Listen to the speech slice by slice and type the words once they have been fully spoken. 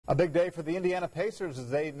A big day for the Indiana Pacers as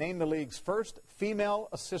they name the league's first female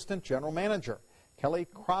assistant general manager. Kelly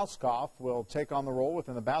Krauskopf will take on the role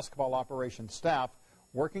within the basketball operations staff,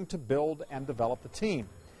 working to build and develop the team.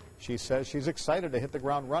 She says she's excited to hit the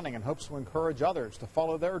ground running and hopes to encourage others to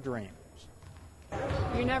follow their dreams.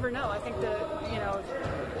 You never know. I think the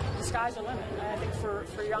sky's the limit. I think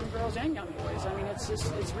for young girls and young boys. I mean,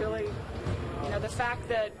 it's really, the fact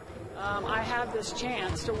that I have this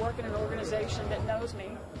chance to work in an organization that knows me,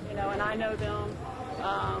 and I know them.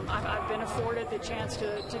 I've been afforded the chance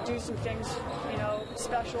to do some things,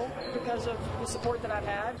 special because of the support that I've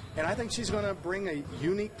had. And I think she's going to bring a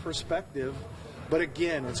unique perspective. But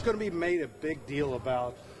again, it's going to be made a big deal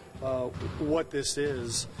about what this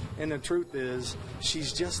is. And the truth is,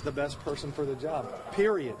 she's just the best person for the job.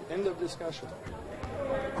 Period. End of discussion.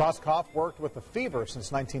 Krauskopf worked with the Fever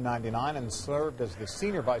since 1999 and served as the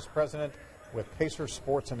senior vice president with Pacers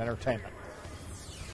Sports and Entertainment.